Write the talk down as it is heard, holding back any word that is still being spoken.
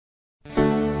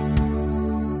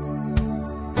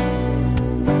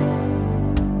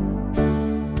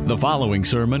following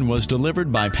sermon was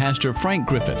delivered by Pastor Frank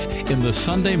Griffith in the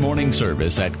Sunday morning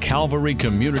service at Calvary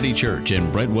Community Church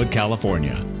in Brentwood,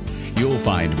 California. You'll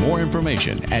find more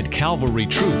information at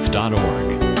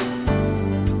calvarytruth.org.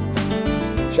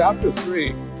 Chapter 3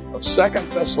 of 2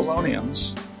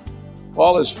 Thessalonians,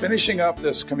 Paul is finishing up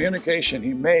this communication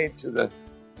he made to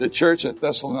the church at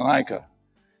Thessalonica.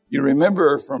 You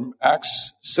remember from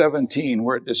Acts 17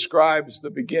 where it describes the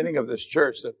beginning of this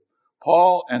church that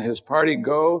Paul and his party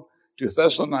go to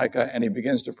Thessalonica and he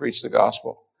begins to preach the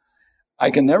gospel. I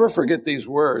can never forget these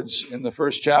words in the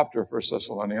first chapter of 1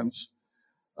 Thessalonians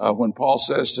when Paul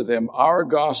says to them, our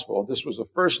gospel, this was the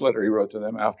first letter he wrote to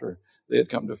them after they had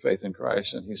come to faith in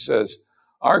Christ, and he says,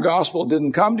 our gospel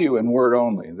didn't come to you in word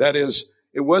only. That is,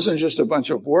 it wasn't just a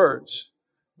bunch of words,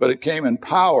 but it came in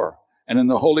power and in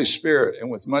the Holy Spirit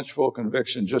and with much full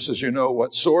conviction, just as you know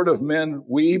what sort of men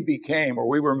we became or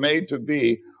we were made to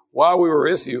be while we were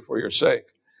with you for your sake.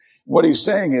 What he's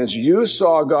saying is you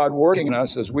saw God working in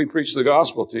us as we preached the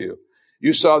gospel to you.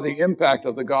 You saw the impact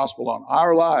of the gospel on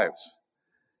our lives,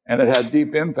 and it had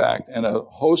deep impact, and a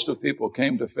host of people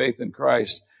came to faith in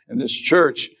Christ, and this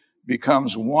church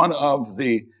becomes one of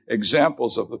the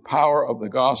examples of the power of the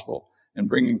gospel in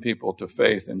bringing people to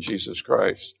faith in Jesus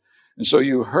Christ. And so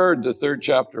you heard the third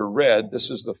chapter read. This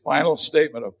is the final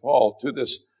statement of Paul to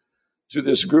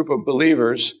this group of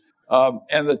believers.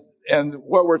 And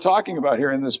what we're talking about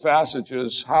here in this passage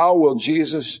is how will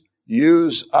Jesus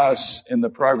use us in the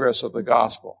progress of the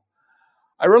gospel?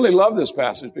 I really love this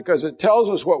passage because it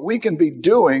tells us what we can be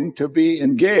doing to be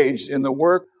engaged in the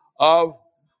work of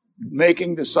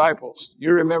making disciples.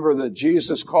 You remember that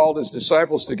Jesus called his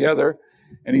disciples together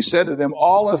and he said to them,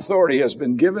 all authority has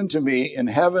been given to me in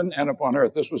heaven and upon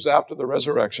earth. This was after the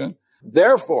resurrection.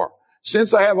 Therefore,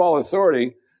 since I have all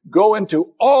authority, go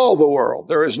into all the world.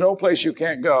 There is no place you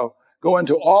can't go. Go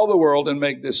into all the world and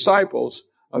make disciples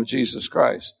of Jesus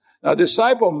Christ. Now,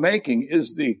 disciple making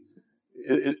is the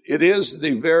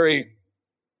very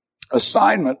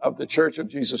assignment of the Church of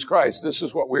Jesus Christ. This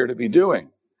is what we're to be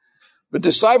doing. But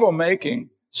disciple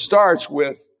making starts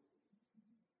with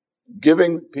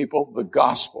giving people the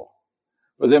gospel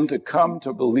for them to come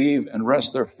to believe and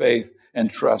rest their faith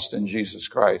and trust in Jesus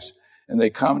Christ. And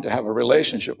they come to have a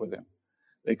relationship with him.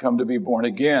 They come to be born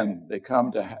again. They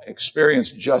come to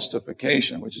experience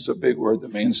justification, which is a big word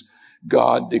that means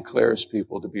God declares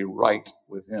people to be right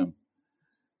with him.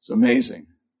 It's amazing.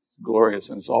 It's glorious.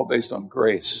 And it's all based on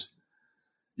grace.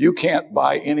 You can't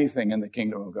buy anything in the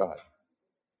kingdom of God.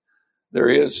 There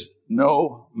is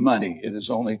no money. It is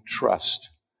only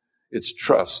trust. It's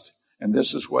trust. And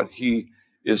this is what he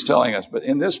is telling us. But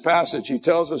in this passage, he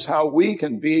tells us how we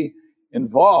can be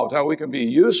involved, how we can be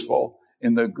useful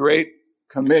in the great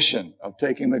commission of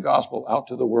taking the gospel out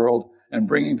to the world and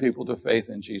bringing people to faith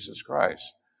in Jesus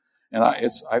Christ. And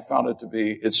I found it to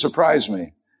be, it surprised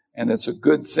me, and it's a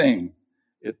good thing.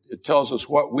 It tells us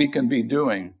what we can be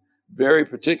doing very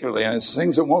particularly, and it's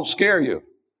things that won't scare you.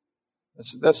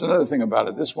 That's another thing about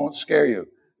it. This won't scare you.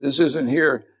 This isn't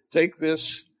here, take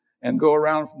this and go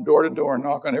around from door to door and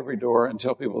knock on every door and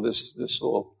tell people this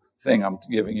little thing I'm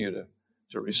giving you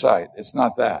to recite. It's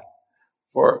not that.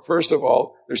 For, first of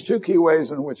all, there's two key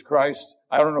ways in which Christ,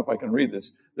 I don't know if I can read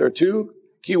this. There are two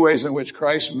key ways in which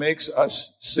Christ makes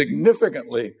us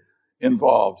significantly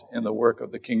involved in the work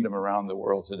of the kingdom around the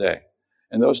world today.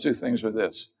 And those two things are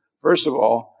this. First of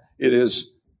all, it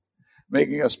is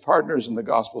making us partners in the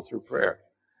gospel through prayer.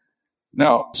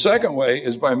 Now, second way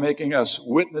is by making us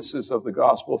witnesses of the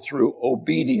gospel through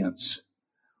obedience.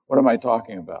 What am I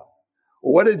talking about?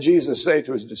 Well, what did Jesus say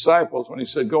to his disciples when he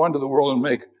said, go into the world and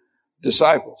make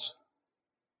disciples?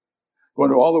 Go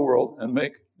into all the world and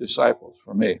make disciples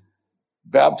for me.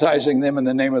 Baptizing them in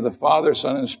the name of the Father,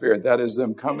 Son, and Spirit. That is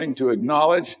them coming to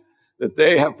acknowledge that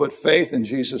they have put faith in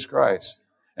Jesus Christ.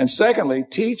 And secondly,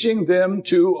 teaching them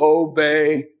to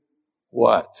obey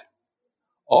what?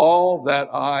 All that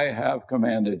I have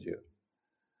commanded you.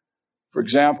 For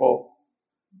example,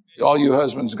 all you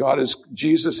husbands,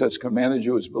 Jesus has commanded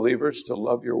you as believers to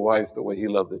love your wife the way he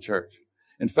loved the church.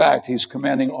 In fact, he's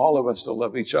commanding all of us to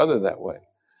love each other that way,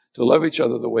 to love each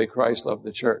other the way Christ loved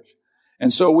the church.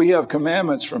 And so we have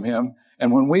commandments from him,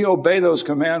 and when we obey those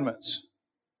commandments,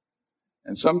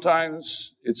 and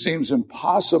sometimes it seems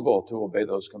impossible to obey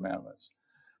those commandments,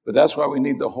 but that's why we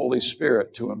need the Holy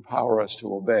Spirit to empower us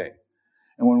to obey.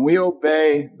 And when we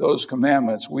obey those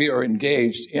commandments, we are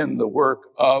engaged in the work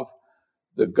of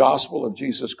the gospel of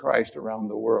Jesus Christ around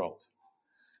the world.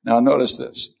 Now notice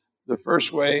this. The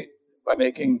first way, by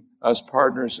making us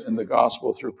partners in the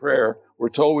gospel through prayer, we're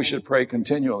told we should pray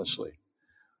continuously.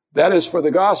 That is for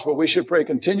the gospel. We should pray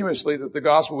continuously that the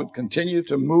gospel would continue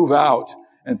to move out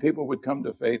and people would come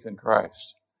to faith in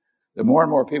Christ. That more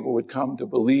and more people would come to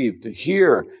believe, to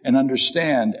hear and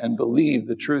understand and believe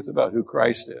the truth about who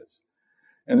Christ is.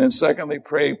 And then secondly,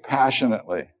 pray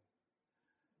passionately.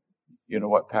 You know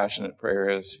what passionate prayer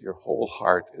is? Your whole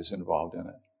heart is involved in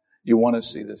it. You want to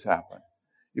see this happen.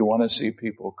 You want to see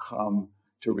people come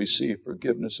to receive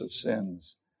forgiveness of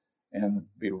sins and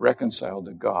be reconciled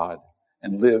to God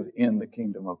and live in the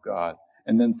kingdom of God.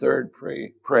 And then third,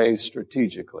 pray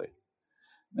strategically.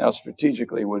 Now,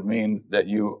 strategically would mean that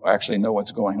you actually know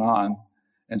what's going on,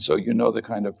 and so you know the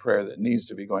kind of prayer that needs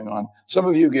to be going on. Some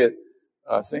of you get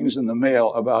things in the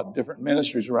mail about different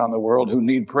ministries around the world who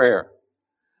need prayer.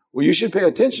 Well, you should pay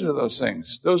attention to those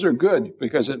things. Those are good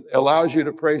because it allows you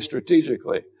to pray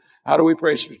strategically. How do we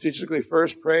pray strategically?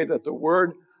 First, pray that the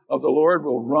word of the Lord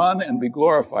will run and be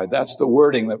glorified. That's the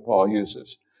wording that Paul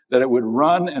uses, that it would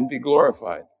run and be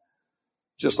glorified,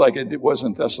 just like it was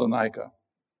in Thessalonica.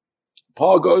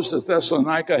 Paul goes to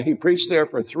Thessalonica. He preached there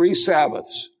for 3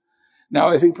 Sabbaths.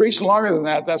 Now, if he preached longer than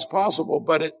that, that's possible,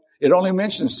 but it only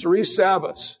mentions 3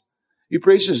 Sabbaths. He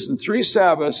preaches in 3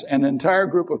 Sabbaths, and an entire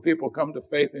group of people come to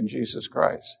faith in Jesus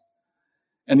Christ.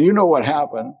 And you know what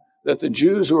happened, that the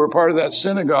Jews who were part of that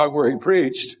synagogue where he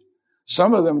preached,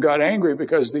 some of them got angry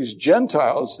because these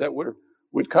Gentiles that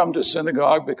would come to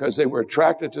synagogue because they were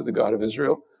attracted to the God of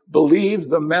Israel, believed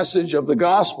the message of the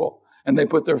gospel. And they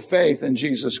put their faith in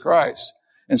Jesus Christ.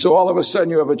 And so all of a sudden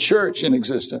you have a church in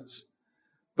existence.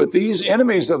 But these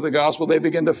enemies of the gospel, they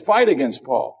begin to fight against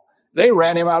Paul. They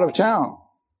ran him out of town.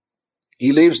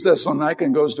 He leaves Thessalonica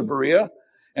and goes to Berea.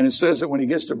 And it says that when he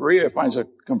gets to Berea, he finds a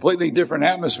completely different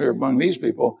atmosphere among these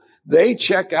people. They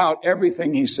check out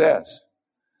everything he says.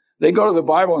 They go to the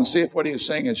Bible and see if what he is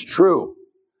saying is true.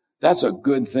 That's a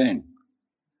good thing.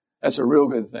 That's a real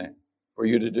good thing for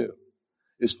you to do,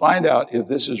 is find out if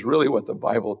this is really what the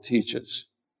Bible teaches.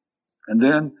 And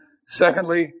then,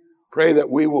 secondly, pray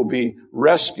that we will be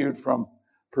rescued from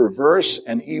perverse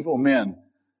and evil men,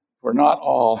 for not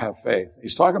all have faith.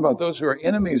 He's talking about those who are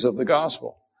enemies of the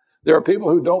gospel. There are people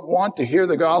who don't want to hear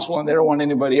the gospel and they don't want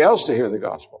anybody else to hear the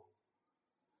gospel.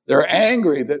 They're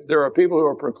angry that there are people who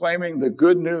are proclaiming the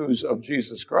good news of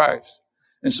Jesus Christ.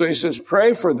 And so he says,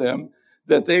 pray for them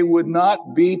that they would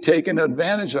not be taken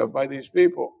advantage of by these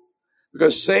people.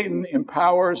 Because Satan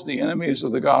empowers the enemies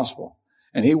of the gospel,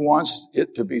 and he wants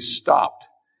it to be stopped.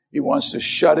 He wants to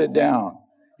shut it down.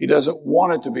 He doesn't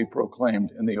want it to be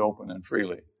proclaimed in the open and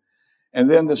freely. And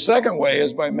then the second way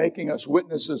is by making us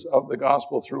witnesses of the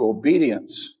gospel through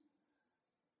obedience.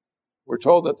 We're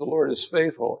told that the Lord is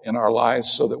faithful in our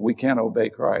lives so that we can obey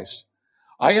Christ.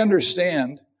 I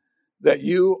understand that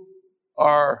you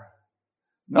are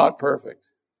not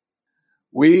perfect.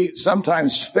 We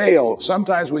sometimes fail.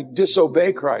 Sometimes we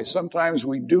disobey Christ. Sometimes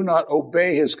we do not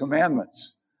obey his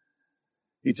commandments.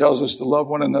 He tells us to love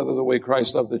one another the way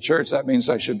Christ loved the church. That means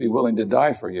I should be willing to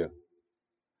die for you.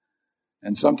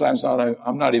 And sometimes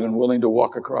I'm not even willing to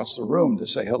walk across the room to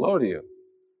say hello to you.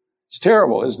 It's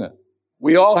terrible, isn't it?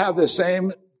 We all have the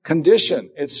same condition.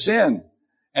 It's sin,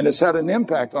 and it's had an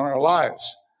impact on our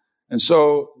lives. And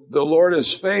so the Lord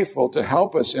is faithful to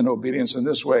help us in obedience in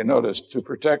this way. Notice, to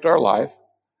protect our life.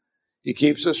 He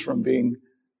keeps us from being,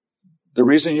 the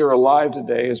reason you're alive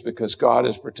today is because God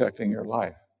is protecting your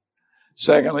life.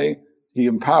 Secondly, he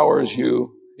empowers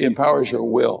you, he empowers your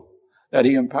will, that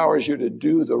he empowers you to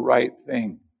do the right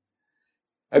thing.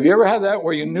 Have you ever had that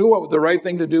where you knew what the right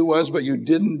thing to do was, but you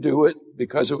didn't do it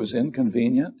because it was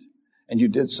inconvenient and you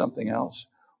did something else?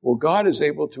 Well, God is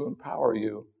able to empower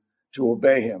you to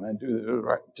obey him and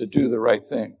to do the right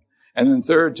thing. And then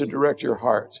third, to direct your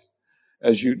heart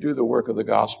as you do the work of the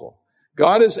gospel.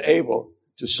 God is able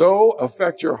to so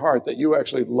affect your heart that you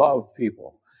actually love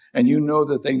people and you know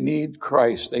that they need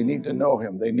Christ. They need to know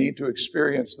him. They need to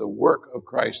experience the work of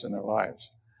Christ in their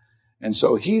lives. And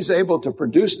so he's able to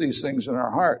produce these things in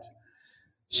our heart.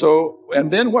 So,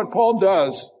 and then what Paul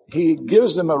does, he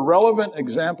gives them a relevant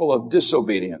example of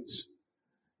disobedience.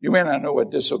 You may not know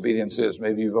what disobedience is.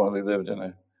 Maybe you've only lived in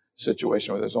a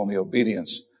situation where there's only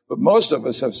obedience. But most of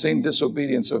us have seen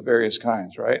disobedience of various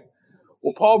kinds, right?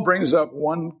 Well, Paul brings up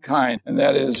one kind, and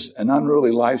that is an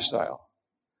unruly lifestyle.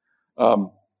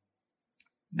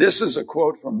 This is a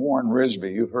quote from Warren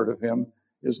Risby. You've heard of him.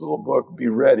 His little book, Be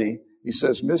Ready. He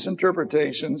says,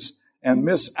 misinterpretations and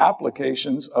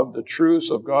misapplications of the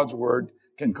truths of God's word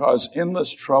can cause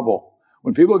endless trouble.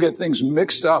 When people get things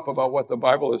mixed up about what the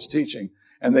Bible is teaching,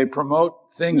 and they promote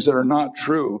things that are not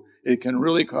true, it can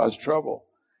really cause trouble.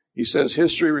 He says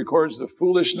history records the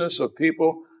foolishness of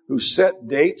people who set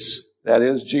dates, that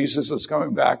is, Jesus is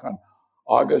coming back, on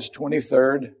August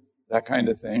 23rd, that kind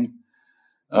of thing.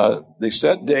 They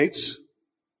set dates.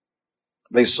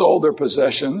 They sold their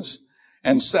possessions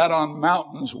and sat on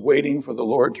mountains waiting for the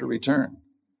Lord to return.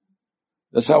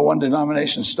 That's how one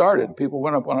denomination started. People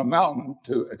went up on a mountain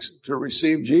to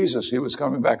receive Jesus. He was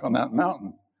coming back on that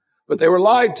mountain. But they were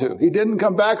lied to. He didn't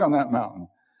come back on that mountain.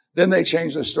 Then they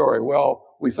changed the story. Well,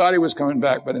 we thought he was coming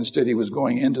back, but instead he was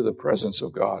going into the presence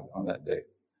of God on that day.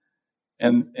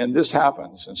 And this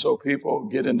happens. And so people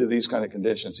get into these kind of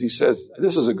conditions. He says,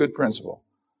 this is a good principle.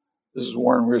 This is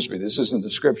Warren Wiersbe. This isn't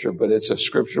the scripture, but it's a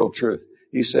scriptural truth.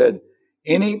 He said,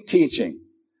 any teaching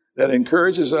that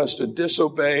encourages us to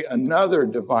disobey another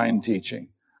divine teaching,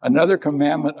 another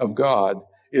commandment of God,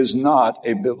 is not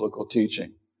a biblical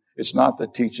teaching. It's not the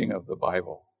teaching of the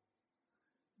Bible.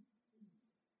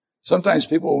 Sometimes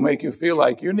people will make you feel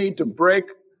like you need to break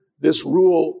this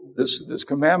rule, this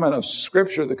commandment of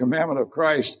Scripture, the commandment of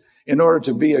Christ, in order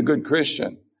to be a good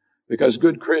Christian. Because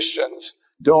good Christians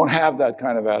don't have that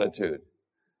kind of attitude.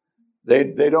 They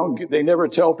never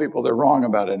tell people they're wrong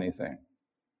about anything.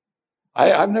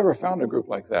 I've never found a group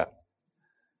like that.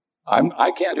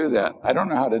 I can't do that. I don't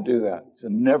know how to do that. To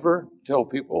never tell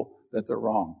people that they're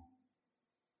wrong.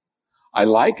 I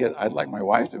like it. I'd like my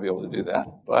wife to be able to do that,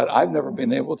 but I've never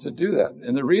been able to do that.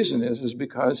 And the reason is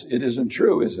because it isn't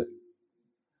true, is it?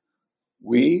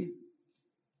 We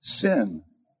sin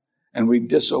and we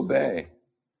disobey.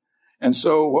 And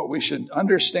so what we should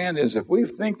understand is if we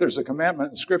think there's a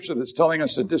commandment in Scripture that's telling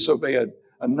us to disobey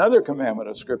another commandment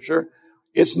of Scripture,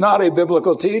 it's not a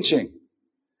biblical teaching.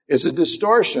 It's a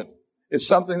distortion. It's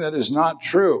something that is not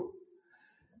true.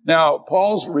 Now,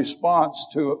 Paul's response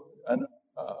to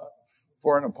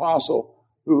for an apostle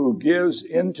who gives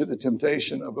into the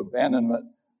temptation of abandonment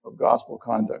of gospel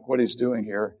conduct. What he's doing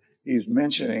here, he's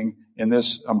mentioning in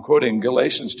this, I'm quoting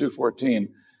Galatians 2:14.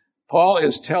 Paul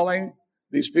is telling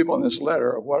these people in this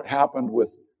letter of what happened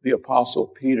with the apostle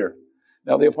Peter.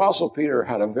 Now, the apostle Peter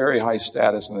had a very high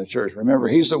status in the church. Remember,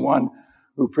 he's the one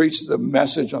who preached the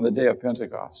message on the day of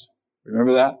Pentecost.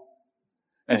 Remember that?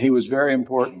 And he was very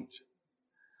important.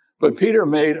 But Peter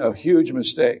made a huge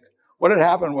mistake. What had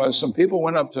happened was some people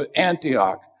went up to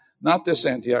Antioch, not this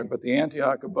Antioch, but the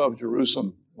Antioch above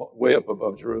Jerusalem, way up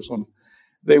above Jerusalem.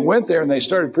 They went there and they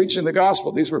started preaching the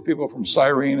gospel. These were people from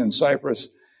Cyrene and Cyprus,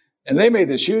 and they made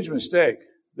this huge mistake.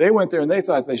 They went there and they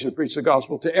thought they should preach the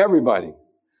gospel to everybody,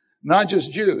 not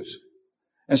just Jews.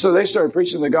 And so they started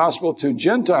preaching the gospel to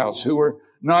Gentiles who were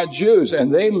not Jews,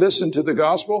 and they listened to the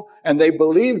gospel and they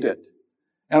believed it.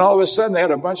 And all of a sudden they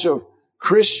had a bunch of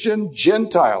Christian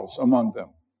Gentiles among them.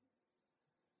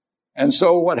 And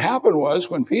so what happened was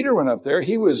when Peter went up there,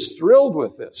 he was thrilled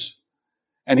with this.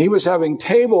 And he was having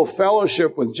table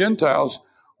fellowship with Gentiles,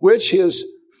 which his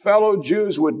fellow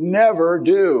Jews would never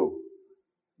do.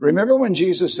 Remember when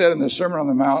Jesus said in the Sermon on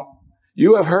the Mount,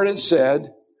 you have heard it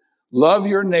said, love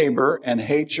your neighbor and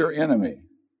hate your enemy.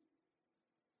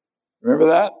 Remember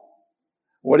that?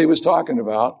 What he was talking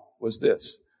about was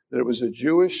this, that it was a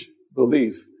Jewish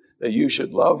belief that you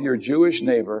should love your Jewish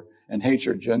neighbor and hate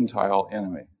your Gentile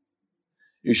enemy.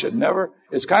 You should never,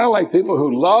 it's kind of like people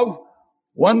who love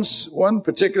one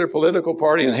particular political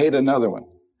party and hate another one.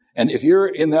 And if you're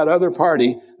in that other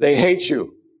party, they hate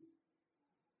you.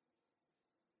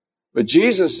 But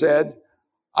Jesus said,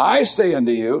 I say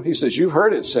unto you, he says, you've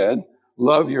heard it said,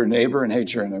 love your neighbor and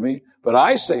hate your enemy. But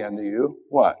I say unto you,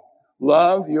 what?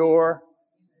 Love your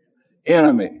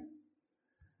enemy.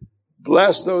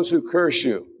 Bless those who curse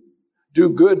you. Do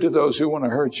good to those who want to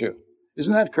hurt you.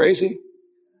 Isn't that crazy?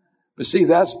 But see,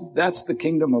 that's the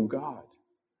kingdom of God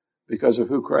because of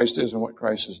who Christ is and what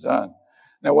Christ has done.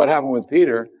 Now, what happened with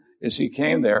Peter is he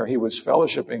came there, he was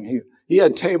fellowshipping, he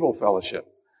had table fellowship.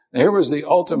 Now, here was the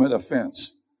ultimate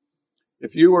offense.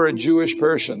 If you were a Jewish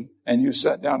person and you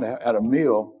sat down at a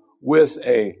meal with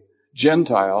a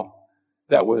Gentile,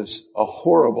 that was a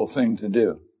horrible thing to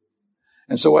do.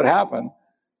 And so what happened?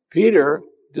 Peter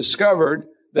discovered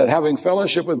that having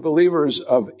fellowship with believers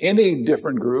of any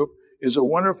different group is a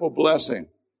wonderful blessing.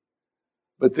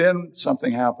 But then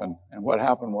something happened. And what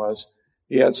happened was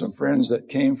he had some friends that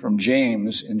came from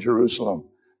James in Jerusalem.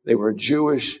 They were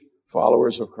Jewish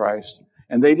followers of Christ.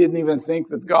 And they didn't even think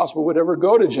that the gospel would ever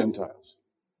go to Gentiles.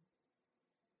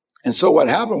 And so what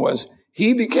happened was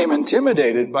he became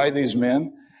intimidated by these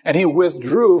men and he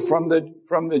withdrew from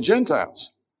the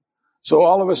Gentiles. So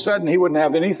all of a sudden he wouldn't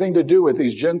have anything to do with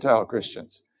these Gentile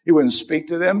Christians. He wouldn't speak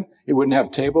to them. He wouldn't have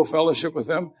table fellowship with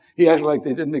them. He acted like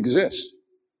they didn't exist.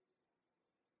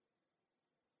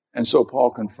 And so Paul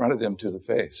confronted him to the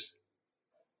face.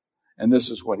 And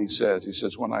this is what he says. He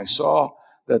says, when I saw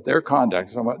that their conduct,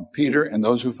 talking about Peter and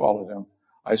those who followed him,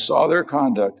 I saw their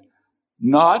conduct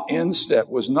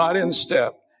was not in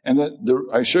step. And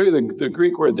I show you the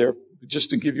Greek word there,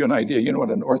 just to give you an idea. You know what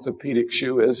an orthopedic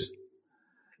shoe is?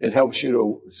 It helps you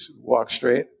to walk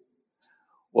straight.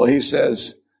 Well, he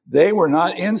says, they were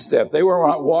not in step. They were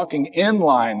not walking in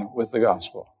line with the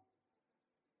gospel.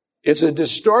 It's a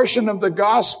distortion of the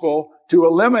gospel to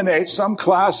eliminate some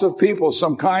class of people,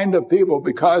 some kind of people,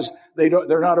 because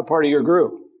they're not a part of your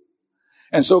group.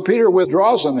 And so Peter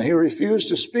withdraws them. He refused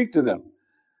to speak to them.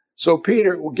 So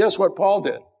Peter, well, guess what Paul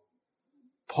did?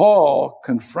 Paul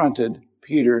confronted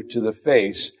Peter to the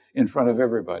face in front of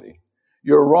everybody.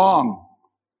 You're wrong.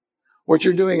 What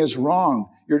you're doing is wrong.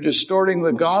 You're distorting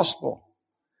the gospel.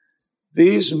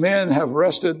 These men and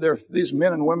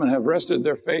women have rested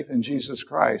their faith in Jesus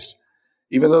Christ.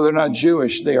 Even though they're not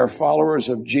Jewish, they are followers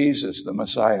of Jesus, the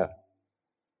Messiah.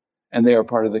 And they are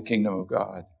part of the kingdom of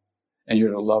God. And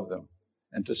you're to love them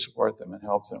and to support them and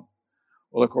help them.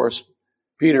 Well, of course,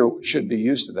 Peter should be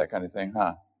used to that kind of thing,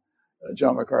 huh?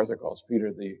 John MacArthur calls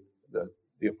Peter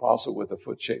the apostle with a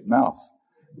foot-shaped mouth,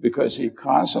 because he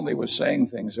constantly was saying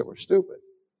things that were stupid.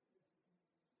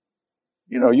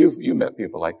 You know, you met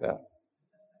people like that.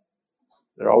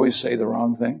 That always say the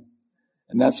wrong thing.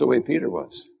 And that's the way Peter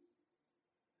was.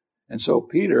 And so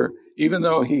Peter, even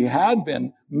though he had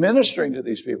been ministering to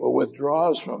these people,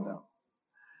 withdraws from them.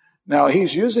 Now,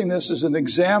 he's using this as an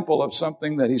example of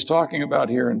something that he's talking about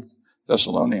here in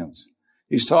Thessalonians.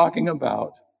 He's talking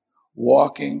about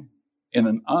walking in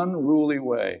an unruly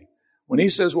way. When he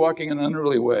says walking in an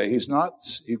unruly way,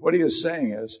 what he is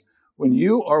saying is, when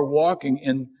you are walking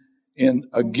in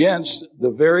against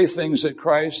the very things that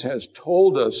Christ has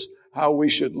told us how we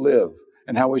should live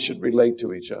and how we should relate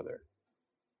to each other.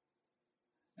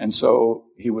 And so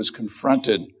he was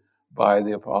confronted by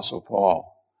the Apostle Paul.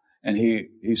 And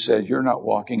he said, you're not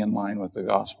walking in line with the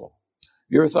gospel.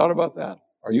 You ever thought about that?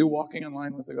 Are you walking in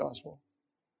line with the gospel?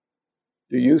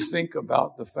 Do you think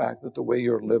about the fact that the way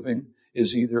you're living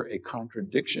is either a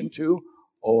contradiction to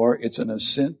or it's an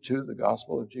assent to the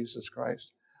gospel of Jesus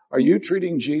Christ? Are you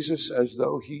treating Jesus as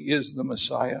though he is the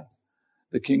Messiah,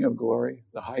 the King of glory,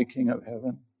 the high King of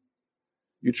heaven?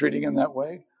 You treating him that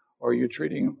way? Or are you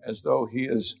treating him as though he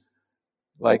is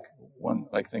I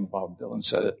think Bob Dylan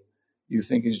said it, you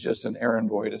think he's just an errand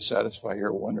boy to satisfy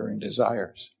your wandering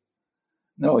desires?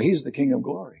 No, he's the King of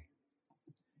glory.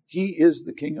 He is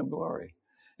the King of glory.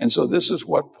 And so this is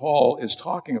what Paul is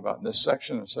talking about in this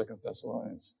section of 2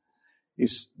 Thessalonians.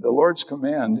 The Lord's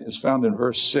command is found in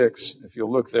verse 6, if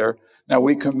you'll look there. Now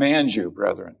we command you,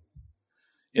 brethren,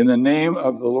 in the name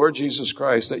of the Lord Jesus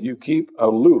Christ, that you keep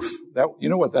aloof. You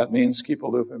know what that means, keep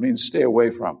aloof? It means stay away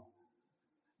from.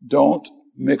 Don't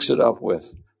mix it up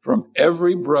with. From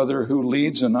every brother who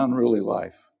leads an unruly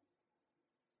life.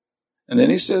 And then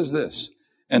he says this,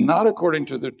 and not according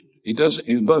to he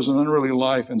lives an unruly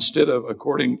life instead of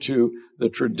according to the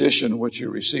tradition which you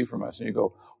receive from us. And you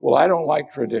go, well, I don't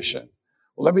like tradition.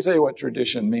 Well, let me tell you what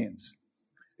tradition means.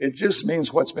 It just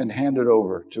means what's been handed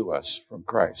over to us from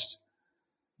Christ.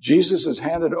 Jesus has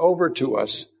handed over to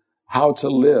us how to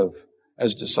live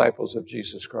as disciples of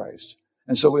Jesus Christ.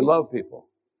 And so we love people.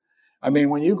 I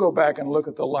mean, when you go back and look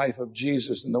at the life of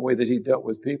Jesus and the way that he dealt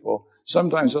with people,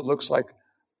 sometimes it looks like,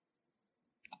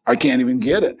 I can't even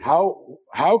get it.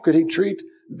 How could he treat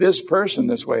this person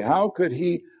this way? How could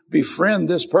he befriend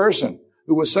this person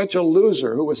who was such a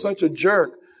loser, who was such a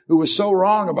jerk, who was so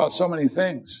wrong about so many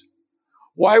things?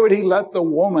 Why would he let the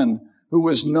woman who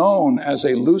was known as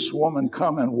a loose woman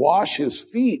come and wash his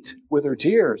feet with her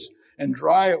tears and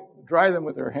dry them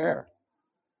with her hair?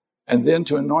 And then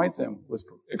to anoint them with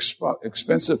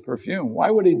expensive perfume.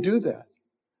 Why would he do that?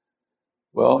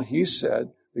 Well, he said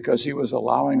because he was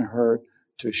allowing her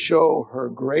to show her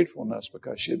gratefulness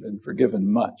because she had been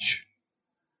forgiven much.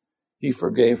 He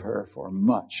forgave her for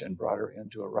much and brought her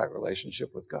into a right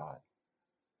relationship with God.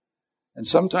 And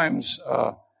sometimes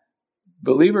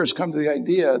believers come to the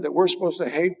idea that we're supposed to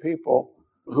hate people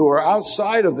who are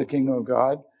outside of the kingdom of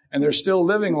God, and they're still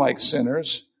living like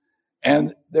sinners,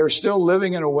 and they're still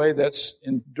living in a way that's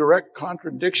in direct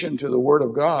contradiction to the Word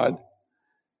of God.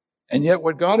 And yet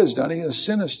what God has done, he has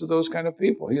sent us to those kind of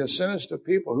people. He has sent us to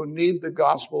people who need the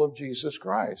gospel of Jesus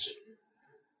Christ.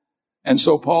 And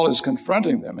so Paul is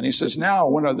confronting them. And he says, now,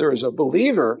 when there is a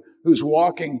believer who's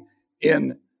walking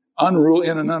in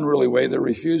an unruly way, they're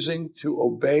refusing to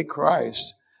obey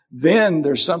Christ, then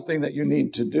there's something that you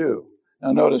need to do.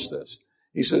 Now notice this.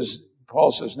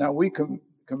 Paul says, now we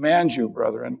command you,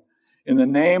 brethren, in the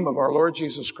name of our Lord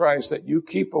Jesus Christ, that you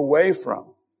keep away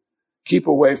from.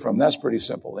 That's pretty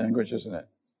simple language, isn't it?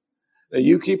 That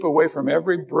you keep away from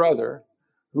every brother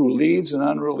who leads an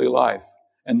unruly life.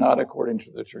 and not according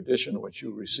to the tradition which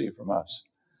you receive from us.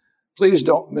 Please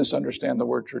don't misunderstand the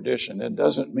word tradition. It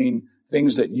doesn't mean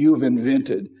things that you've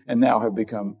invented and now have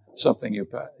become something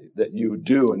that you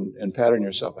do and pattern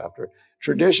yourself after.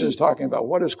 Tradition is talking about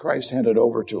what has Christ handed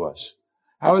over to us?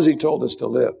 How has he told us to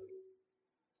live?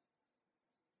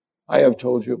 I have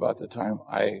told you about the time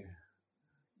I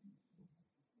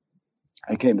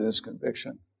came to this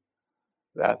conviction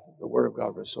that the Word of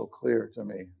God was so clear to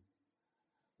me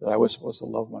that I was supposed to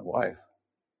love my wife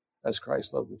as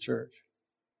Christ loved the church.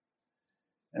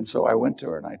 And so I went to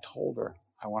her and I told her,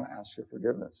 I want to ask your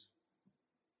forgiveness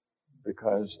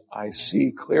because I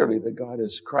see clearly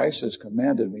that Christ has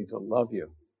commanded me to love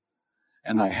you,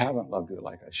 and I haven't loved you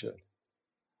like I should.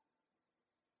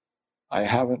 I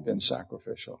haven't been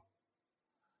sacrificial.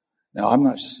 Now, I'm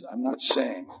not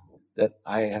saying that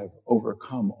I have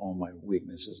overcome all my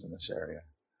weaknesses in this area.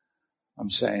 I'm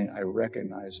saying I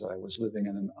recognize that I was living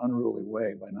in an unruly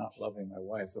way by not loving my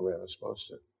wife the way I was supposed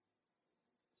to.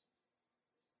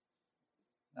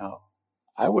 Now,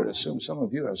 I would assume some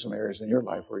of you have some areas in your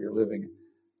life where you're living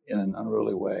in an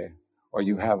unruly way, or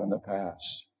you have in the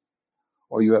past,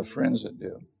 or you have friends that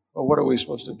do. Well, what are we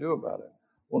supposed to do about it?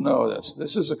 Well, no,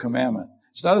 this is a commandment.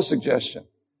 It's not a suggestion.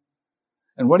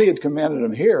 And what he had commanded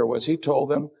them here was he told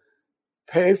them,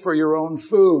 pay for your own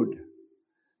food.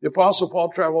 The Apostle Paul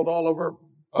traveled all over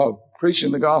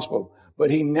preaching the gospel,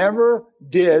 but he never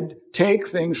did take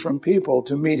things from people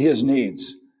to meet his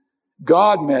needs.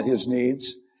 God met his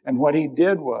needs, and what he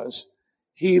did was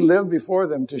he lived before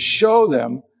them to show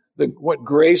them what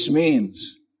grace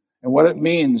means and what it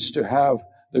means to have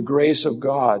the grace of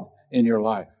God in your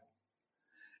life.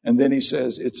 And then he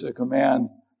says it's a command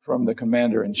from the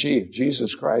commander-in-chief.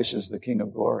 Jesus Christ is the King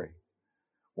of glory.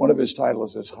 One of his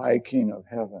titles is High King of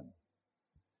Heaven.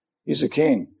 He's a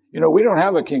king. You know, we don't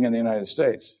have a king in the United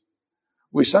States.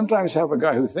 We sometimes have a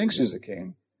guy who thinks he's a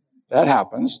king. That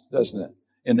happens, doesn't it?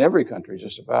 In every country,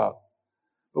 just about.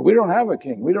 But we don't have a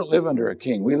king. We don't live under a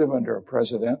king. We live under a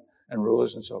president and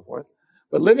rulers and so forth.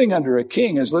 But living under a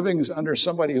king is living under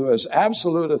somebody who has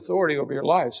absolute authority over your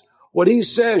lives. What he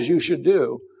says you should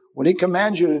do, what he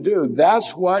commands you to do,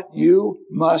 that's what you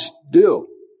must do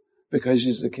because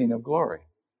he's the King of glory.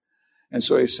 And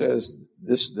so he says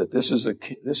this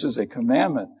is a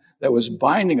commandment that was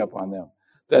binding upon them,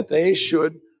 that they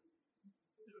should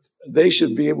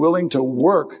be willing to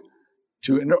work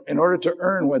in order to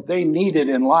earn what they needed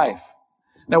in life.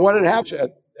 Now, what had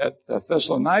happened at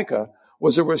Thessalonica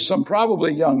was there were some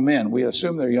probably young men. We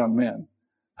assume they're young men.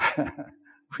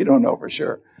 We don't know for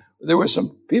sure. There were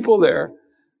some people there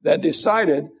that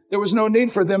decided there was no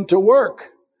need for them to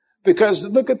work. Because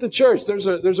look at the church. There's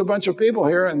a bunch of people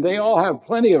here and they all have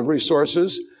plenty of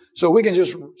resources. So we can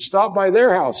just stop by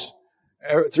their house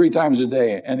 3 times a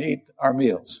day and eat our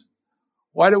meals.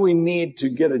 Why do we need to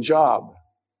get a job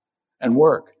and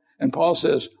work? And Paul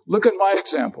says, look at my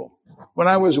example. When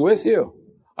I was with you,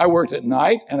 I worked at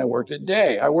night and I worked at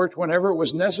day. I worked whenever it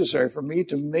was necessary for me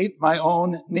to meet my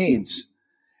own needs.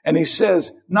 And he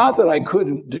says, not that I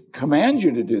couldn't command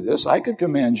you to do this. I could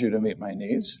command you to meet my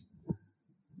needs.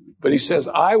 But he says,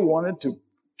 I wanted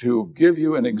to give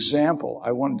you an example.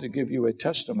 I wanted to give you a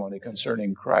testimony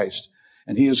concerning Christ.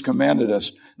 And he has commanded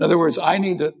us. In other words, I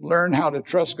need to learn how to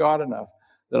trust God enough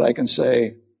that I can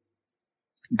say,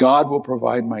 God will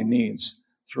provide my needs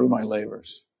through my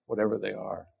labors, whatever they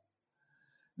are.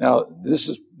 Now, this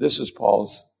is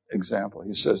Paul's example.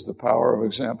 He says the power of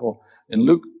example. In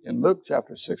Luke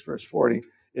chapter 6, verse 40,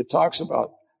 it talks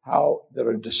about how that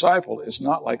a disciple is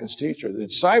not like his teacher. The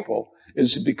disciple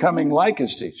is becoming like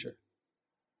his teacher.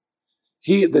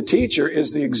 The teacher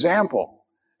is the example,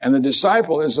 and the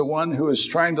disciple is the one who is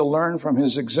trying to learn from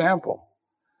his example.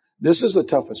 This is the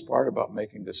toughest part about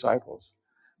making disciples.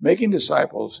 Making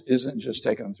disciples isn't just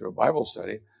taking them through a Bible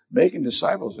study. Making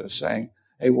disciples is saying,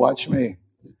 hey, watch me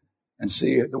and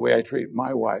see the way I treat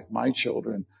my wife, my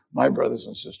children, my brothers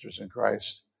and sisters in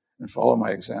Christ, and follow my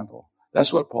example.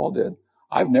 That's what Paul did.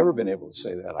 I've never been able to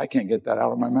say that. I can't get that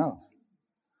out of my mouth.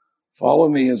 Follow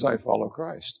me as I follow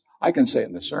Christ. I can say it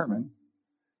in the sermon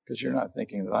because you're not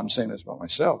thinking that I'm saying this about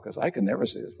myself because I can never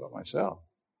say this about myself.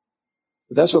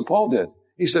 But that's what Paul did.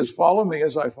 He says, follow me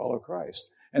as I follow Christ.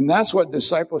 And that's what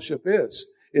discipleship is.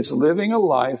 It's living a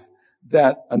life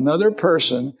that another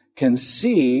person can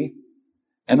see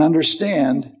and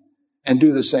understand and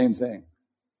do the same thing.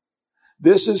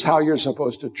 This is how you're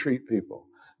supposed to treat people.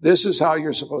 This is how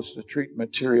you're supposed to treat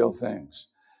material things.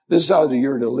 This is how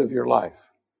you're to live your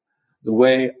life, the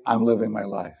way I'm living my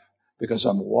life, because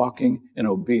I'm walking in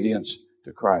obedience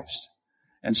to Christ.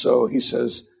 And so he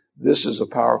says, this is a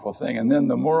powerful thing. And then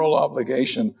the moral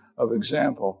obligation of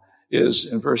example is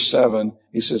in verse 7,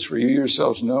 he says, for you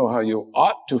yourselves know how you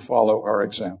ought to follow our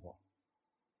example.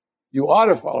 You ought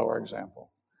to follow our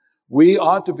example. We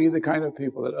ought to be the kind of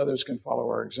people that others can follow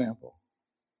our example.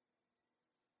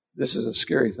 This is a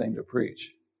scary thing to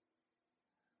preach,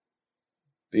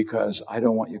 because I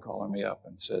don't want you calling me up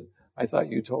and said, I thought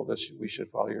you told us we should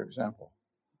follow your example.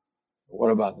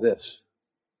 What about this?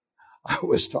 I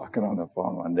was talking on the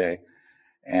phone one day,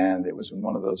 and it was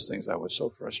one of those things I was so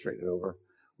frustrated over,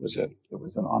 was that it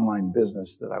was an online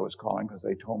business that I was calling because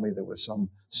they told me there was some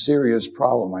serious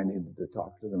problem I needed to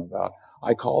talk to them about.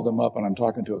 I called them up and I'm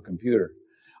talking to a computer.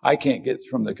 I can't get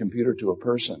from the computer to a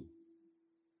person.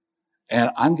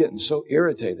 And I'm getting so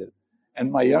irritated.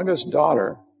 And my youngest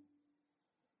daughter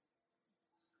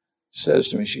says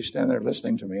to me, she's standing there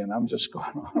listening to me, and I'm just going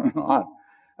on and on.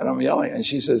 And I'm yelling. And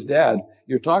she says, Dad,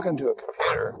 you're talking to a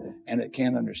computer and it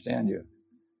can't understand you.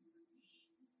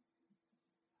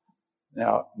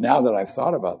 Now that I've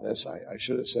thought about this, I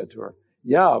should have said to her,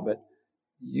 yeah, but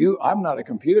I'm not a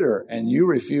computer, and you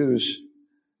refuse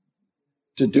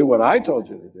to do what I told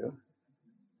you to do,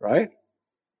 right?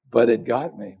 But it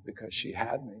got me because she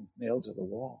had me nailed to the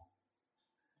wall.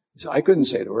 So I couldn't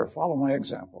say to her, follow my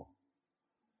example.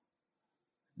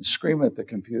 And scream at the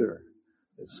computer.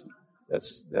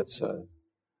 That's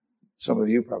some of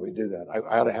you probably do that.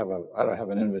 I ought to have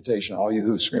an invitation. All you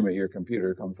who scream at your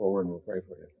computer, come forward and we'll pray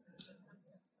for you.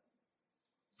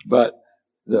 But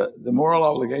the moral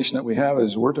obligation that we have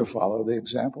is we're to follow the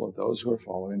example of those who are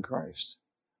following Christ.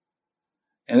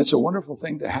 And it's a wonderful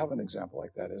thing to have an example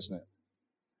like that, isn't it?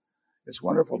 It's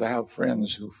wonderful to have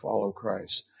friends who follow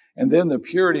Christ. And then the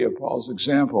purity of Paul's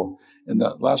example. In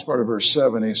the last part of verse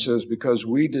 7, he says, because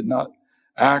we did not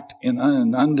act in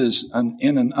an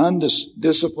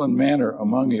undisciplined manner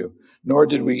among you, nor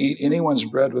did we eat anyone's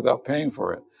bread without paying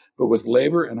for it. But with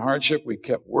labor and hardship we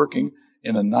kept working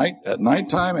at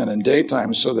nighttime and in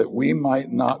daytime, so that we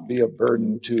might not be a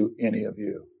burden to any of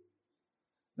you.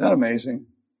 Isn't that amazing?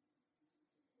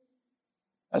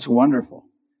 That's wonderful.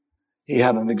 He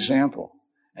had an example,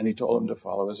 and he told him to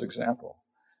follow his example.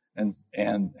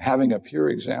 And having a pure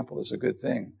example is a good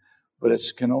thing, but it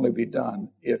can only be done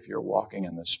if you're walking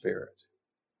in the Spirit.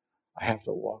 I have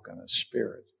to walk in the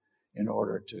Spirit in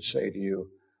order to say to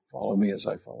you, follow me as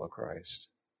I follow Christ.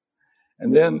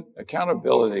 And then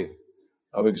accountability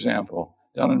of example.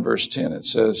 Down in verse 10 it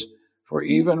says, for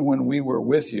even when we were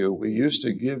with you, we used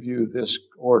to give you this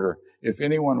order. If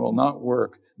anyone will not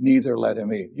work, neither let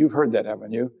him eat. You've heard that,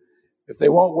 haven't you? If they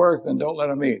won't work, then don't let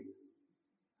them eat.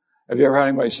 Have you ever had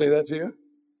anybody say that to you?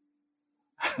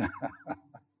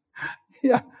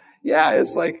 Yeah,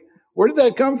 it's like, where did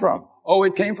that come from? Oh,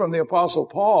 it came from the Apostle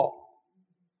Paul.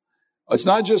 It's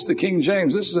not just the King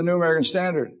James. This is the New American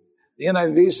Standard. The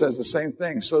NIV says the same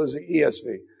thing. So does the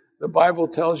ESV. The Bible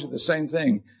tells you the same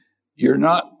thing.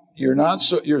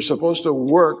 You're supposed to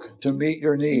work to meet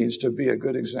your needs to be a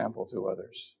good example to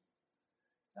others.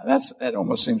 Now that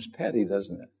almost seems petty,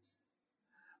 doesn't it?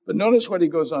 But notice what he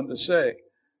goes on to say.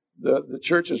 The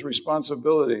church's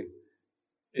responsibility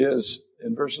is,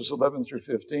 in verses 11 through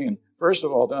 15, first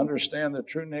of all, to understand the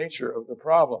true nature of the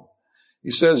problem. He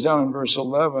says down in verse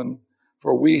 11,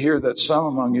 for we hear that some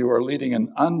among you are leading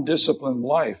an undisciplined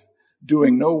life,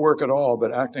 doing no work at all,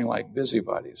 but acting like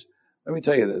busybodies. Let me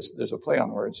tell you this. There's a play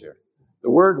on words here.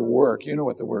 The word work, you know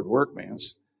what the word work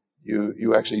means.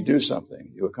 You actually do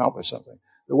something. You accomplish something.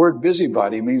 The word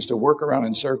busybody means to work around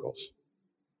in circles.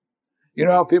 You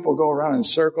know how people go around in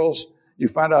circles? You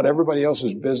find out everybody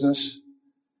else's business,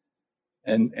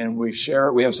 and we share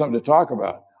it. We have something to talk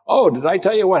about. Oh, did I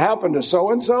tell you what happened to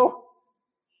so-and-so?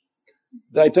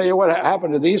 Did I tell you what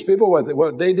happened to these people,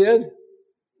 what they did?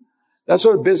 That's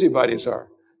what busybodies are.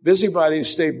 Busybodies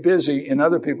stay busy in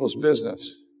other people's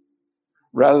business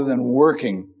rather than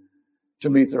working to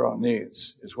meet their own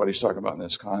needs, is what he's talking about in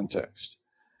this context.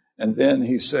 And then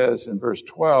he says in verse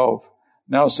 12,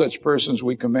 now such persons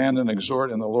we command and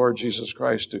exhort in the Lord Jesus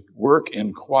Christ to work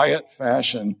in quiet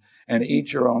fashion and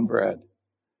eat your own bread.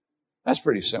 That's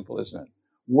pretty simple, isn't it?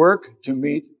 Work to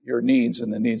meet your needs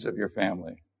and the needs of your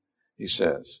family, he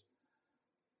says.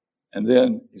 And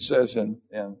then he says, and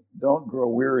don't grow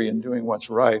weary in doing what's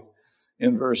right.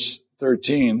 In verse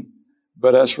 13,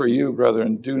 but as for you,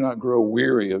 brethren, do not grow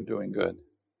weary of doing good.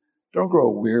 Don't grow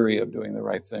weary of doing the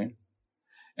right thing.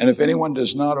 And if anyone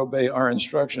does not obey our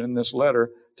instruction in this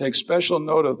letter, take special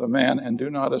note of the man and do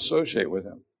not associate with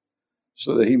him,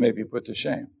 so that he may be put to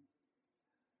shame.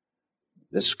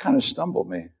 This kind of stumbled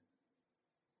me.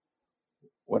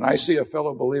 When I see a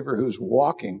fellow believer who's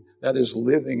walking, that is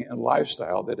living a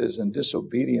lifestyle that is in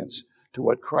disobedience to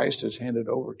what Christ has handed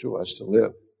over to us to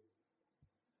live,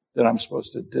 that I'm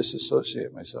supposed to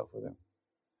disassociate myself with him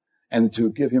and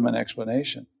to give him an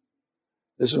explanation.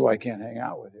 This is why I can't hang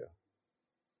out with you.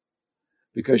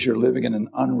 Because you're living in an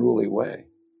unruly way.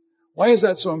 Why is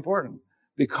that so important?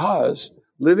 Because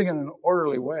living in an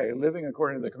orderly way, living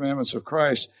according to the commandments of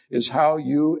Christ, is how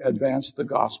you advance the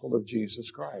gospel of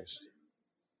Jesus Christ.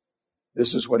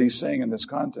 This is what he's saying in this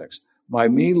context. By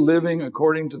me living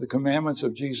according to the commandments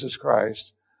of Jesus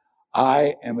Christ,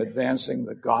 I am advancing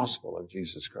the gospel of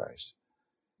Jesus Christ.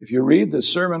 If you read the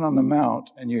Sermon on the Mount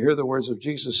and you hear the words of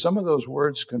Jesus, some of those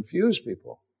words confuse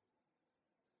people.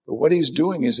 But what he's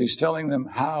doing is he's telling them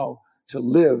how to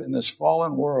live in this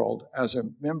fallen world as a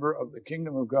member of the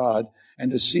kingdom of God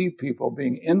and to see people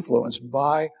being influenced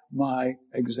by my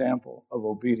example of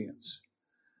obedience.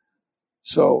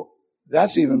 So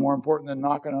that's even more important than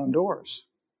knocking on doors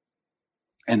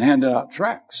and handing out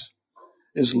tracts,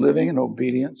 is living in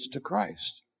obedience to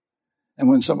Christ. And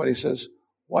when somebody says,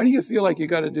 why do you feel like you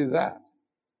got to do that?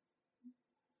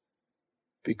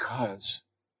 Because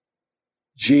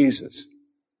Jesus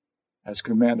has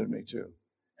commanded me to,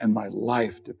 and my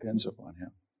life depends upon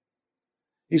him.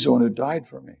 He's the one who died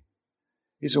for me.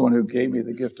 He's the one who gave me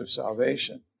the gift of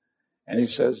salvation. And he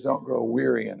says, don't grow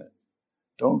weary in it.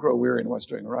 Don't grow weary in what's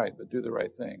doing right, but do the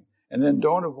right thing. And then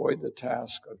don't avoid the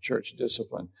task of church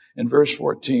discipline. In verse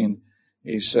 14,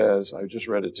 he says, I just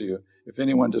read it to you, if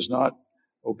anyone does not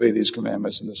obey these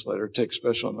commandments in this letter, take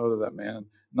special note of that man,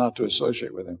 not to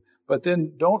associate with him. But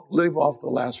then don't leave off the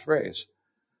last phrase,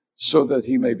 so that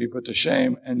he may be put to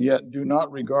shame, and yet do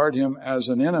not regard him as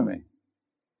an enemy.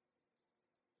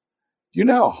 Do you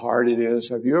know how hard it is?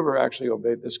 Have you ever actually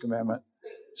obeyed this commandment?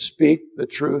 Speak the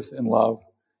truth in love.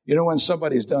 You know when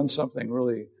somebody's done something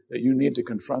really that you need to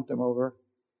confront them over?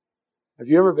 Have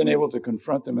you ever been able to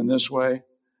confront them in this way?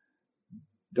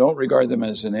 Don't regard them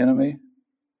as an enemy,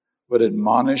 but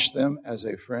admonish them as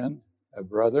a friend, a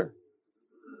brother.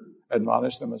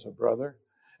 Admonish them as a brother.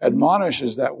 Admonish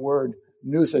is that word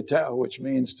nutheteo, which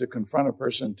means to confront a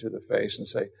person to the face and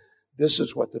say, this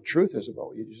is what the truth is about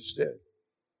what you just did.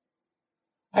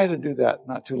 I had to do that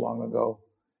not too long ago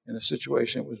in a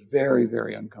situation that was very,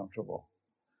 very uncomfortable,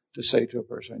 to say to a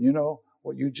person, you know,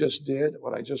 what you just did,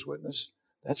 what I just witnessed,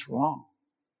 that's wrong.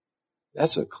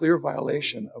 That's a clear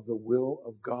violation of the will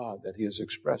of God that he has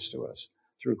expressed to us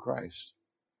through Christ.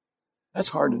 That's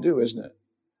hard to do, isn't it?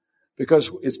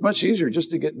 Because it's much easier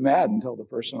just to get mad and tell the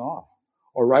person off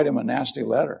or write him a nasty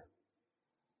letter.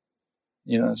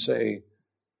 You know, and say,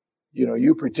 you know,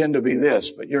 you pretend to be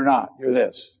this, but you're not. You're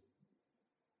this.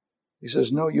 He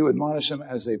says, no, you admonish them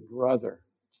as a brother.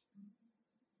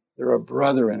 They're a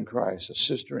brother in Christ, a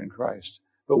sister in Christ.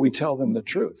 But we tell them the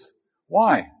truth.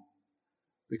 Why?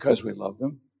 Because we love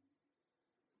them.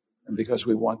 And because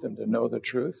we want them to know the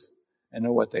truth and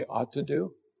know what they ought to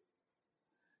do.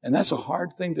 And that's a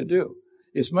hard thing to do.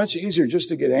 It's much easier just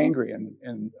to get angry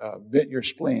and vent your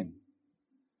spleen.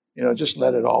 You know, just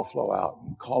let it all flow out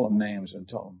and call them names and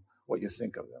tell them what you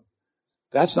think of them.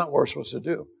 That's not what we're supposed to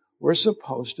do. We're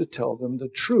supposed to tell them the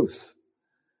truth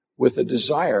with the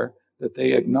desire that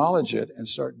they acknowledge it and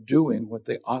start doing what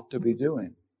they ought to be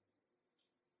doing.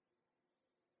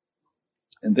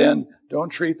 And then don't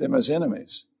treat them as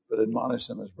enemies, but admonish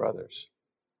them as brothers.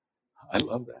 I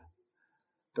love that.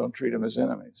 Don't treat them as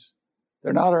enemies.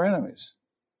 They're not our enemies.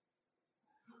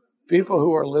 People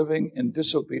who are living in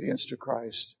disobedience to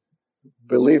Christ,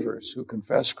 believers who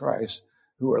confess Christ,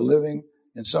 who are living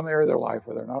in some area of their life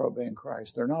where they're not obeying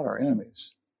Christ, they're not our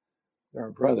enemies. They're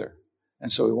our brother.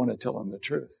 And so we want to tell them the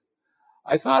truth.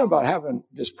 I thought about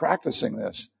just practicing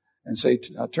this and say,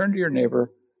 now turn to your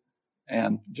neighbor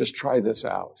and just try this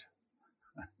out.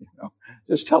 You know,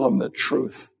 just tell them the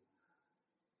truth.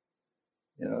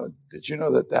 You know, did you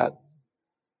know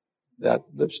that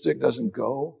lipstick doesn't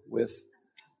go with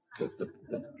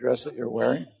the dress that you're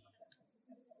wearing?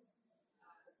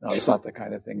 No, it's not the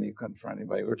kind of thing that you confront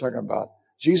anybody. We're talking about,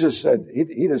 Jesus said,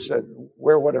 he just said,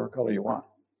 wear whatever color you want.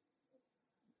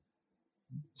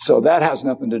 So that has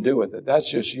nothing to do with it.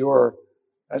 That's just your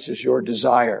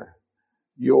desire,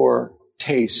 your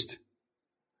taste.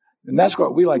 And that's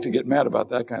what we like to get mad about,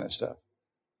 that kind of stuff.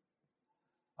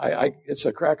 It's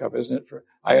a crack up, isn't it?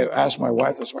 I asked my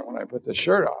wife this morning when I put this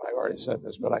shirt on. I've already said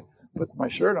this, but I put my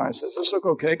shirt on. I said, does this look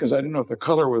okay? Because I didn't know if the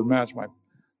color would match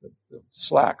the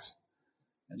slacks.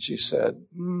 And she said,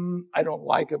 I don't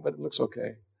like it, but it looks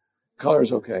okay.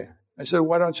 Color's okay. I said,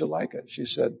 why don't you like it? She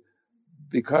said,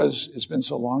 because it's been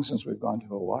so long since we've gone to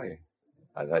Hawaii.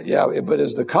 I thought, yeah, but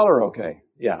is the color okay?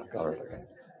 Yeah, color's okay.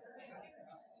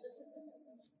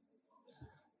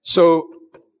 So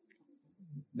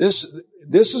this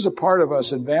is a part of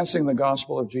us advancing the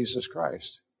gospel of Jesus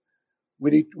Christ.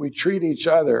 We treat each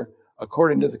other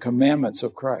according to the commandments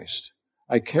of Christ.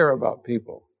 I care about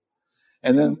people.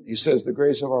 And then he says, the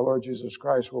grace of our Lord Jesus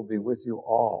Christ will be with you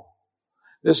all.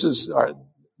 This is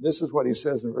what he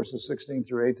says in verses 16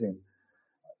 through 18.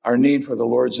 Our need for the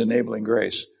Lord's enabling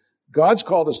grace. God's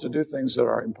called us to do things that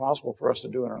are impossible for us to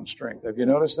do in our own strength. Have you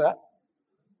noticed that?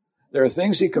 There are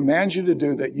things he commands you to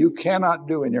do that you cannot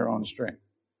do in your own strength.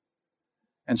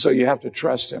 And so you have to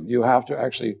trust him. You have to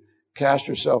actually cast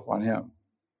yourself on him.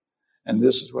 And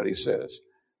this is what he says.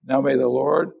 Now may the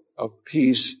Lord of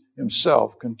peace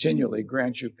himself continually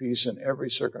grant you peace in every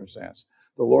circumstance.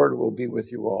 The Lord will be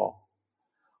with you all.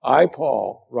 I,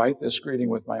 Paul, write this greeting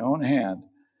with my own hand,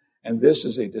 and this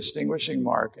is a distinguishing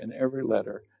mark in every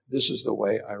letter. This is the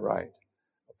way I write.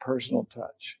 A personal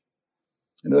touch.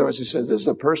 In other words, he says, this is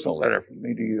a personal letter from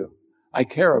me to you. I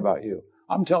care about you.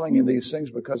 I'm telling you these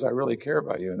things because I really care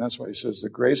about you. And that's why he says, the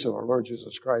grace of our Lord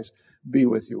Jesus Christ be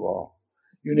with you all.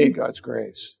 You need God's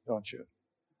grace, don't you?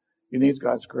 You need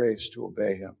God's grace to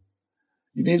obey him.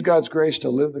 You need God's grace to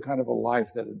live the kind of a life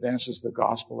that advances the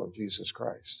gospel of Jesus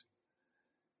Christ.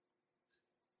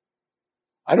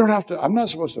 I'm not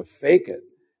supposed to fake it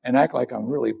and act like I'm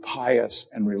really pious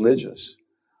and religious.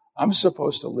 I'm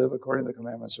supposed to live according to the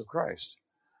commandments of Christ.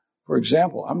 For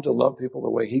example, I'm to love people the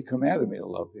way he commanded me to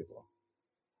love people.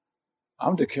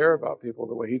 I'm to care about people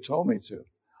the way he told me to.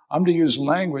 I'm to use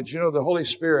language. The Holy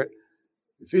Spirit,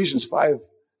 Ephesians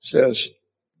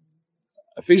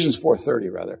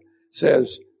 4:30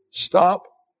 says, stop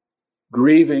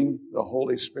grieving the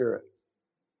Holy Spirit.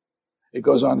 It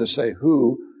goes on to say,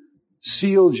 who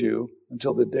sealed you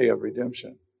until the day of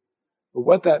redemption. But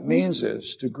what that means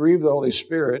is to grieve the Holy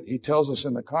Spirit, he tells us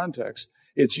in the context,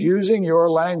 it's using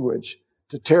your language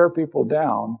to tear people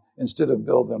down instead of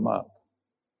build them up.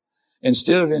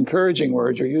 Instead of encouraging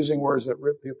words, you're using words that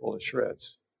rip people to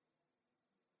shreds.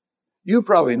 You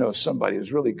probably know somebody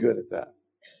who's really good at that.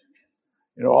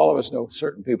 All of us know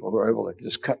certain people who are able to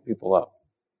just cut people up.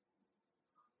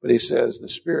 But he says the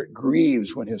Spirit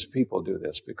grieves when his people do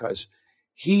this because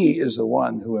he is the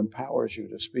one who empowers you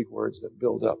to speak words that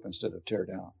build up instead of tear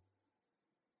down.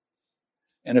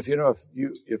 And if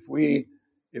we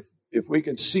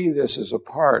could see this as a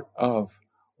part of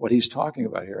what he's talking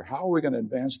about here, how are we going to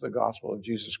advance the gospel of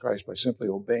Jesus Christ by simply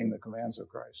obeying the commands of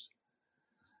Christ?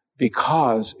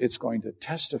 Because it's going to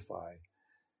testify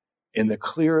in the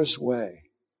clearest way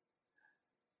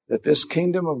that this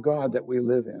kingdom of God that we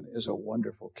live in is a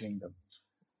wonderful kingdom.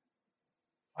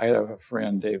 I had a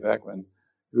friend, Dave Ekman,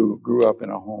 who grew up in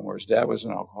a home where his dad was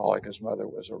an alcoholic, his mother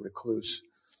was a recluse.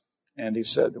 And he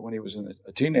said when he was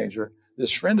a teenager,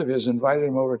 this friend of his invited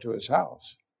him over to his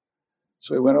house.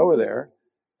 So he went over there,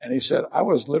 and he said, I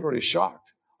was literally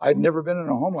shocked. I'd never been in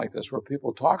a home like this where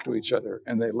people talked to each other,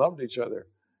 and they loved each other,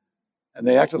 and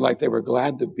they acted like they were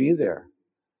glad to be there.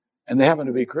 And they happened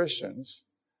to be Christians.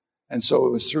 And so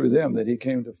it was through them that he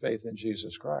came to faith in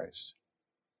Jesus Christ.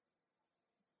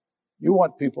 You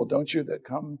want people, don't you, that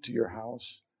come to your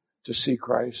house to see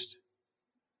Christ,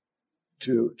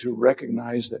 to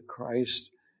recognize that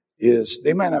Christ is,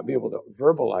 they might not be able to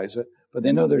verbalize it, but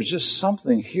they know there's just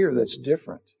something here that's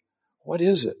different. What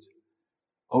is it?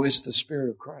 Oh, it's the Spirit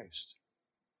of Christ.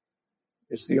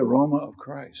 It's the aroma of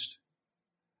Christ.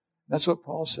 That's what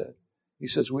Paul said. He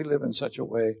says we live in such a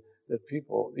way that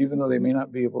people, even though they may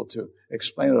not be able to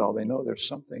explain it all, they know there's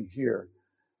something here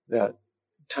that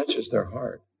touches their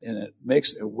heart, and it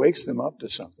wakes them up to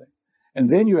something. And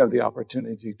then you have the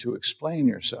opportunity to explain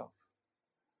yourself.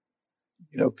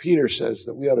 Peter says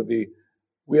that we ought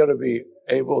to be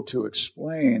able to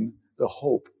explain the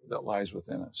hope that lies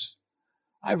within us.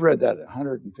 I've read that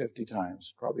 150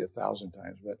 times, probably 1,000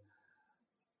 times, but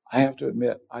I have to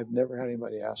admit, I've never had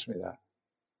anybody ask me that.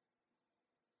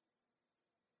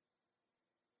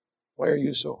 Why are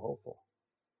you so hopeful?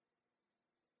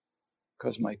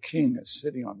 Because my King is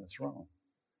sitting on the throne,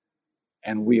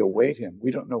 and we await him.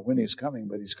 We don't know when he's coming,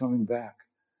 but he's coming back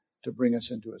to bring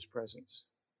us into his presence.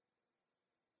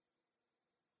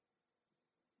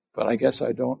 But I guess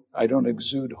I don't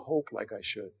exude hope like I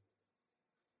should.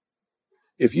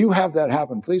 If you have that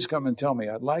happen, please come and tell me.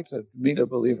 I'd like to meet a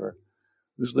believer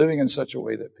who's living in such a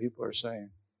way that people are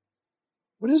saying,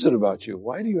 what is it about you?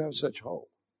 Why do you have such hope?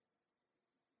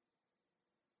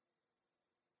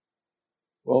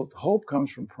 Well, hope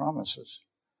comes from promises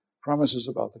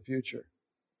about the future.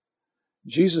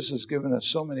 Jesus has given us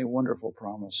so many wonderful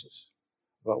promises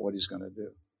about what he's going to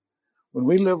do. When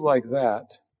we live like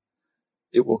that,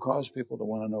 it will cause people to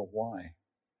want to know why.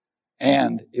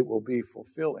 And it will be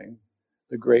fulfilling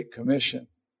the Great Commission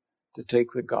to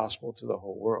take the gospel to the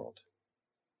whole world.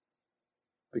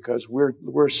 because we're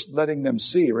letting them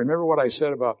see. Remember what I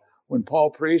said about when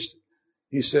Paul preached?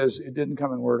 He says it didn't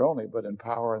come in word only, but in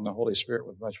power and the Holy Spirit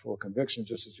with much full conviction,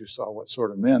 just as you saw what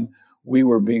sort of men we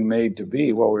were being made to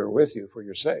be while we were with you for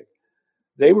your sake.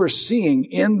 They were seeing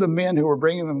in the men who were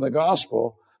bringing them the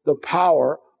gospel, the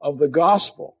power of the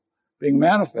gospel being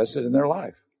manifested in their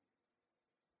life.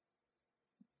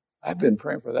 I've been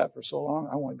praying for that for so long.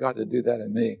 I want God to do that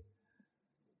in me.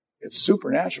 It's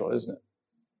supernatural, isn't it?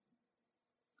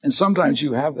 And sometimes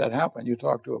you have that happen. You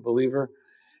talk to a believer,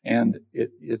 and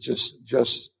it's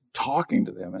just talking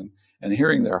to them and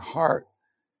hearing their heart,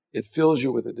 it fills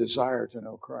you with a desire to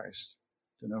know Christ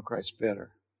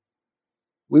better.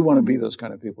 We want to be those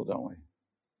kind of people, don't we?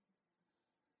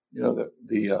 You know,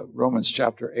 the Romans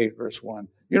chapter 8, verse 1.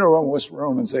 You know what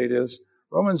Romans 8 is?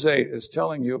 Romans 8 is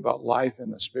telling you about life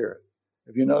in the Spirit.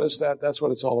 Have you noticed that? That's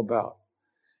what it's all about.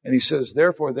 And he says,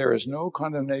 therefore, there is no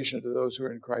condemnation to those who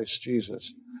are in Christ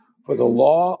Jesus. For the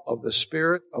law of the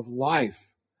Spirit of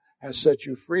life has set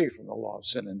you free from the law of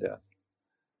sin and death.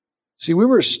 See, we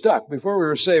were stuck. Before we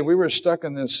were saved, we were stuck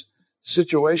in this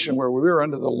situation where we were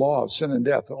under the law of sin and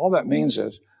death. All that means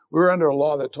is we were under a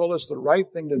law that told us the right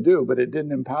thing to do, but it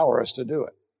didn't empower us to do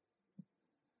it.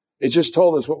 It just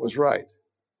told us what was right.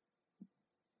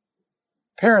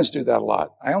 Parents do that a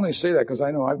lot. I only say that because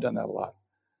I know I've done that a lot.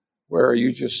 Where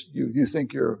you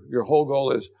think your whole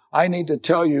goal is, I need to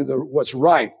tell you what's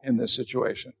right in this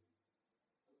situation.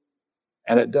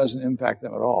 And it doesn't impact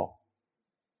them at all.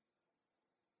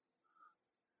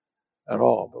 At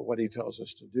all. But what he tells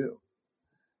us to do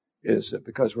is that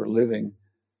because we are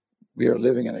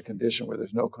living in a condition where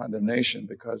there's no condemnation,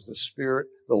 because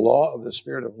the law of the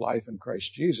Spirit of life in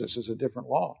Christ Jesus is a different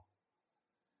law.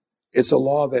 It's a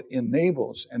law that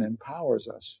enables and empowers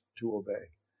us to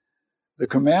obey. The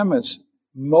commandments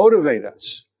motivate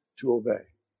us to obey.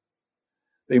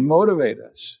 They motivate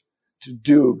us to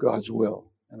do God's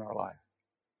will in our life.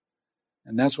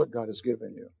 And that's what God has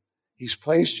given you. He's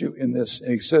placed you in this,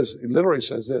 and he literally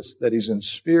says this, that he's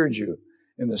ensphered you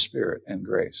in the Spirit and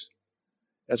grace.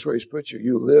 That's where he's put you.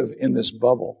 You live in this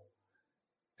bubble,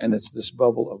 and it's this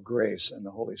bubble of grace and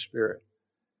the Holy Spirit.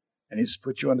 And he's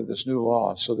put you under this new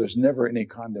law, so there's never any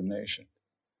condemnation.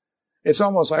 It's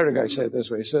almost, I heard a guy say it this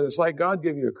way. He said, it's like God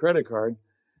gave you a credit card,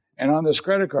 and on this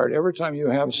credit card, every time you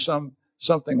have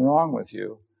something wrong with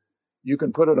you, you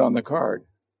can put it on the card.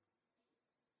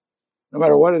 No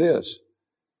matter what it is.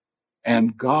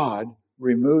 And God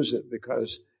removes it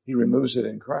because he removes it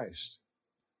in Christ.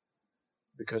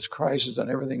 Because Christ has done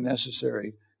everything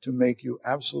necessary to make you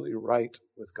absolutely right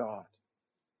with God.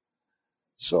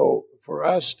 So for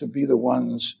us to be the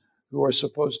ones who are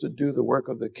supposed to do the work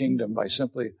of the kingdom by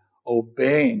simply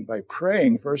obeying, by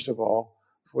praying, first of all,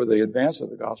 for the advance of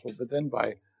the gospel, but then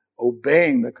by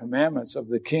obeying the commandments of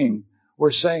the King,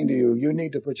 we're saying to you, you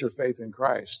need to put your faith in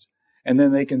Christ. And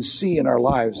then they can see in our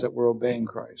lives that we're obeying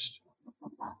Christ.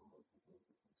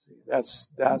 See,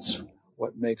 that's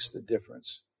what makes the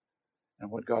difference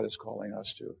and what God is calling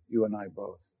us to, you and I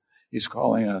both. He's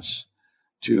calling us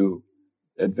to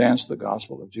advance the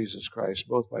gospel of Jesus Christ,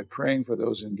 both by praying for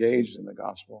those engaged in the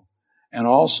gospel and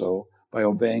also by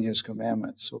obeying his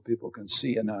commandments so people can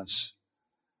see in us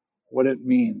what it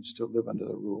means to live under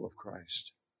the rule of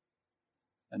Christ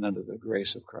and under the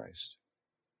grace of Christ.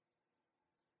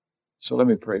 So let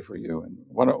me pray for you. And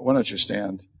why don't you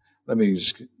stand? Let me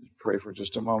just pray for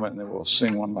just a moment, and then we'll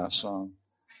sing one last song.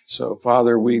 So,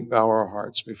 Father, we bow our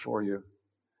hearts before you.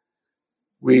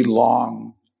 We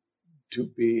long to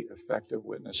be effective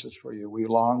witnesses for you. We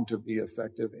long to be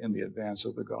effective in the advance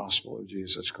of the gospel of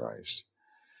Jesus Christ.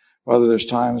 Father, there's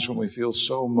times when we feel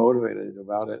so motivated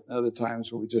about it, and other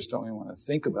times where we just don't even want to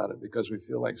think about it because we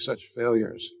feel like such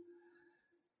failures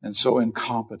and so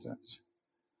incompetent.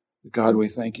 God, we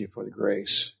thank you for the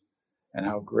grace and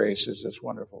how grace is this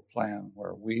wonderful plan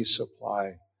where we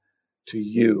supply to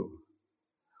you.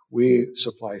 We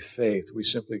supply faith. We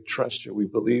simply trust you. We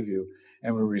believe you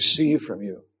and we receive from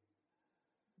you.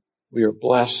 We are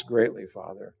blessed greatly,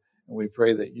 Father, and we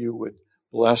pray that you would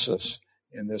bless us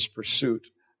in this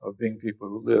pursuit of being people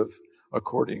who live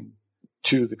according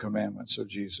to the commandments of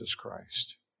Jesus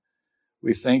Christ.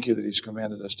 We thank you that he's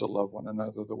commanded us to love one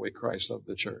another the way Christ loved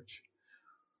the church.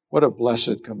 What a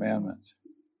blessed commandment.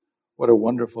 What a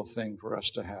wonderful thing for us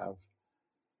to have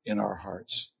in our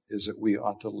hearts is that we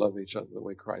ought to love each other the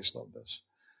way Christ loved us.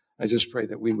 I just pray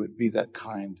that we would be that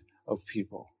kind of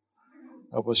people.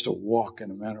 Help us to walk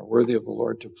in a manner worthy of the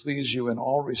Lord, to please you in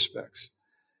all respects,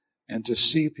 and to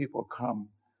see people come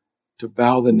to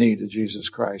bow the knee to Jesus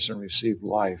Christ and receive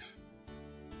life.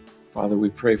 Father, we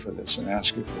pray for this and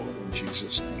ask you for it in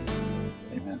Jesus' name.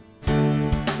 Amen.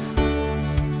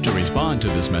 respond to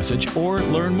this message or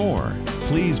learn more,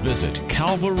 please visit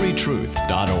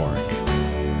calvarytruth.org.